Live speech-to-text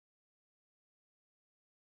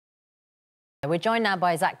We're joined now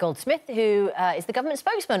by Zac Goldsmith, who is the government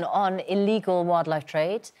spokesman on illegal wildlife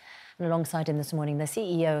trade. And alongside him this morning, the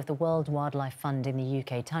CEO of the World Wildlife Fund in the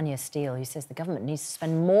UK, Tanya Steele, who says the government needs to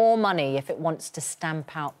spend more money if it wants to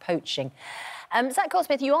stamp out poaching. Zac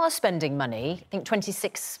Goldsmith, you are spending money, I think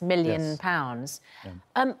 £26 million. Yes.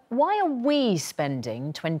 Yeah. Why are we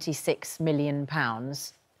spending £26 million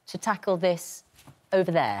to tackle this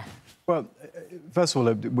over there? Well, first of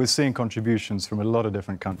all, we're seeing contributions from a lot of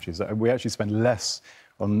different countries. We actually spend less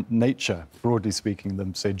on nature, broadly speaking,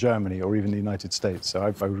 than, say, Germany or even the United States. So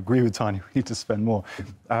I would agree with Tanya, we need to spend more.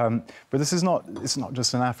 But this is it's not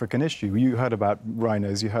just an African issue. You heard about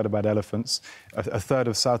rhinos, you heard about elephants. A third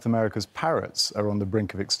of South America's parrots are on the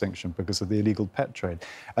brink of extinction because of the illegal pet trade.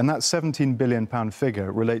 And that £17 billion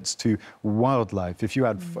figure relates to wildlife. If you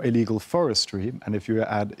add illegal forestry and if you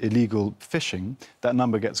add illegal fishing, that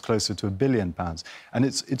number gets closer to £1 billion. And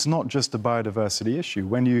it's not just a biodiversity issue.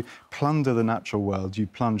 When you plunder the natural world, you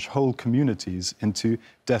plunge whole communities into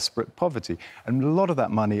desperate poverty. And a lot of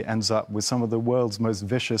that money ends up with some of the world's most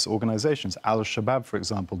vicious organisations. Al-Shabaab, for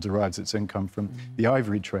example, derives its income from the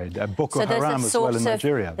ivory trade. Boko Haram as well in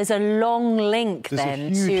Nigeria. There's a long link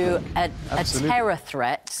then to a terror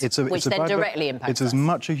threat, which then directly impacts us. It's as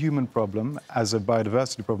much a human problem as a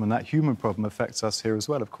biodiversity problem, and that human problem affects us here as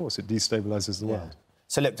well, of course. It destabilises the world.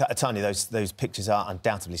 So, look, Tanya, those pictures are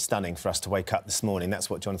undoubtedly stunning for us to wake up this morning. That's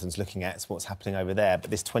what Jonathan's looking at. It's what's happening over there.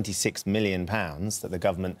 But this £26 million that the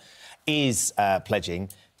government is pledging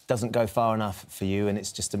doesn't go far enough for you, and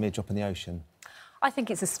it's just a mere drop in the ocean. I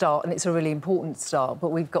think it's a start, and it's a really important start, but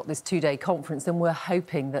we've got this two-day conference and we're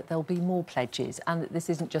hoping that there'll be more pledges and that this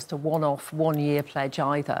isn't just a one-off, one-year pledge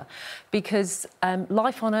either, because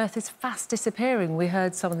life on Earth is fast disappearing. We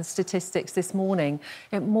heard some of the statistics this morning.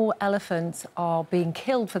 More elephants are being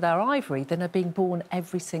killed for their ivory than are being born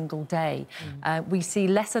every single day. We see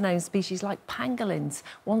lesser-known species like pangolins.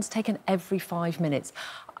 One's taken every 5 minutes.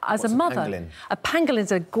 As a mother, a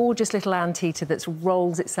pangolin's a gorgeous little anteater that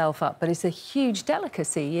rolls itself up, but it's a huge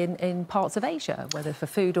delicacy in parts of Asia, whether for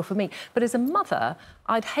food or for meat. But as a mother,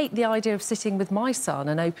 I'd hate the idea of sitting with my son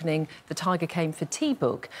and opening the Tiger Came for Tea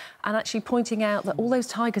book and actually pointing out that all those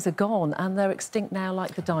tigers are gone and they're extinct now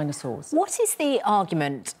like the dinosaurs. What is the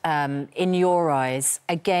argument, in your eyes,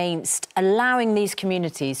 against allowing these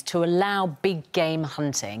communities to allow big game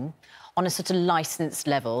hunting on a sort of licensed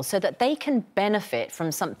level so that they can benefit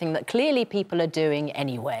from something that clearly people are doing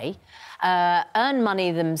anyway, earn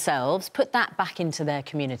money themselves, put that back into their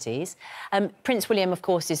communities? Prince William, of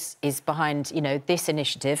course, is behind, you know, this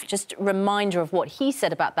initiative. Just a reminder of what he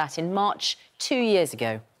said about that in March 2 years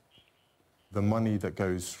ago. The money that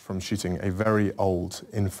goes from shooting a very old,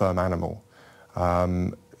 infirm animal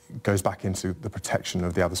goes back into the protection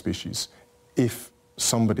of the other species. If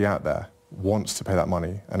somebody out there wants to pay that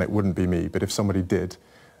money, and it wouldn't be me, but if somebody did,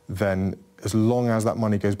 then as long as that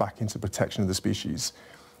money goes back into protection of the species,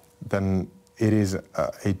 then it is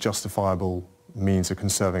a justifiable means of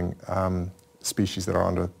conserving species that are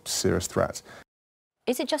under serious threat.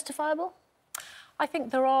 Is it justifiable? I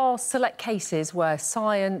think there are select cases where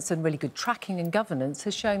science and really good tracking and governance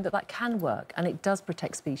has shown that that can work and it does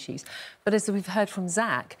protect species. But as we've heard from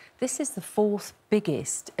Zac, this is the fourth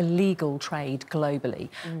biggest illegal trade globally.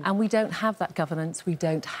 And we don't have that governance, we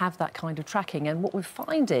don't have that kind of tracking. And what we're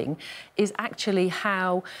finding is actually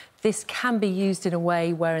how this can be used in a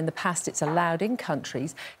way where in the past it's allowed in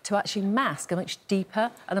countries to actually mask a much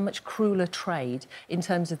deeper and a much crueler trade in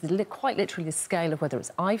terms of quite literally the scale of whether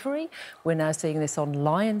it's ivory. We're now seeing this on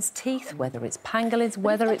lions' teeth, whether it's pangolins,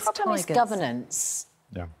 whether it's tigers. The problem is governance.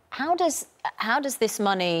 Yeah. How does this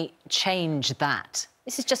money change that?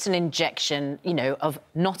 This is just an injection, you know, of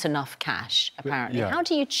not enough cash, apparently. Yeah. How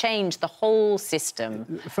do you change the whole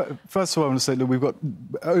system? First of all, I want to say that we've got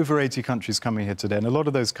over 80 countries coming here today, and a lot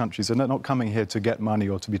of those countries are not coming here to get money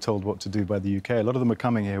or to be told what to do by the UK. A lot of them are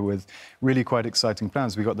coming here with really quite exciting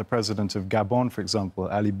plans. We've got the president of Gabon, for example,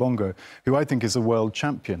 Ali Bongo, who I think is a world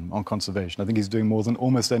champion on conservation. I think he's doing more than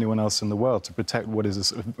almost anyone else in the world to protect what is a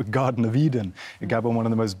sort of Garden of Eden. Gabon, one of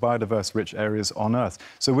the most biodiverse, rich areas on Earth.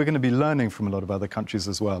 So we're going to be learning from a lot of other countries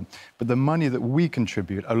as well. But the money that we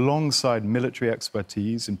contribute alongside military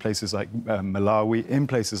expertise in places like Malawi, in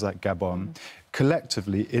places like Gabon,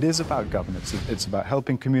 collectively, it is about governance. It's about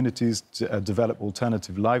helping communities to, develop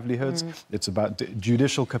alternative livelihoods. It's about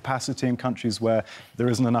judicial capacity in countries where there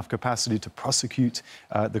isn't enough capacity to prosecute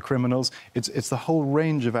the criminals. It's the whole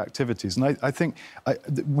range of activities. And I think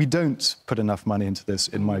we don't put enough money into this,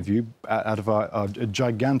 in my view. Out of our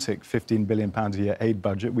gigantic £15 billion a year aid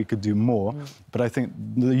budget, we could do more. But I think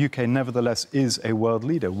the UK, nevertheless, is a world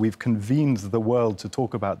leader. We've convened the world to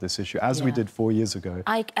talk about this issue, as we did 4 years ago,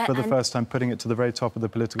 for the first time, putting it to the very top of the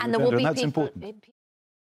political agenda, and that's important.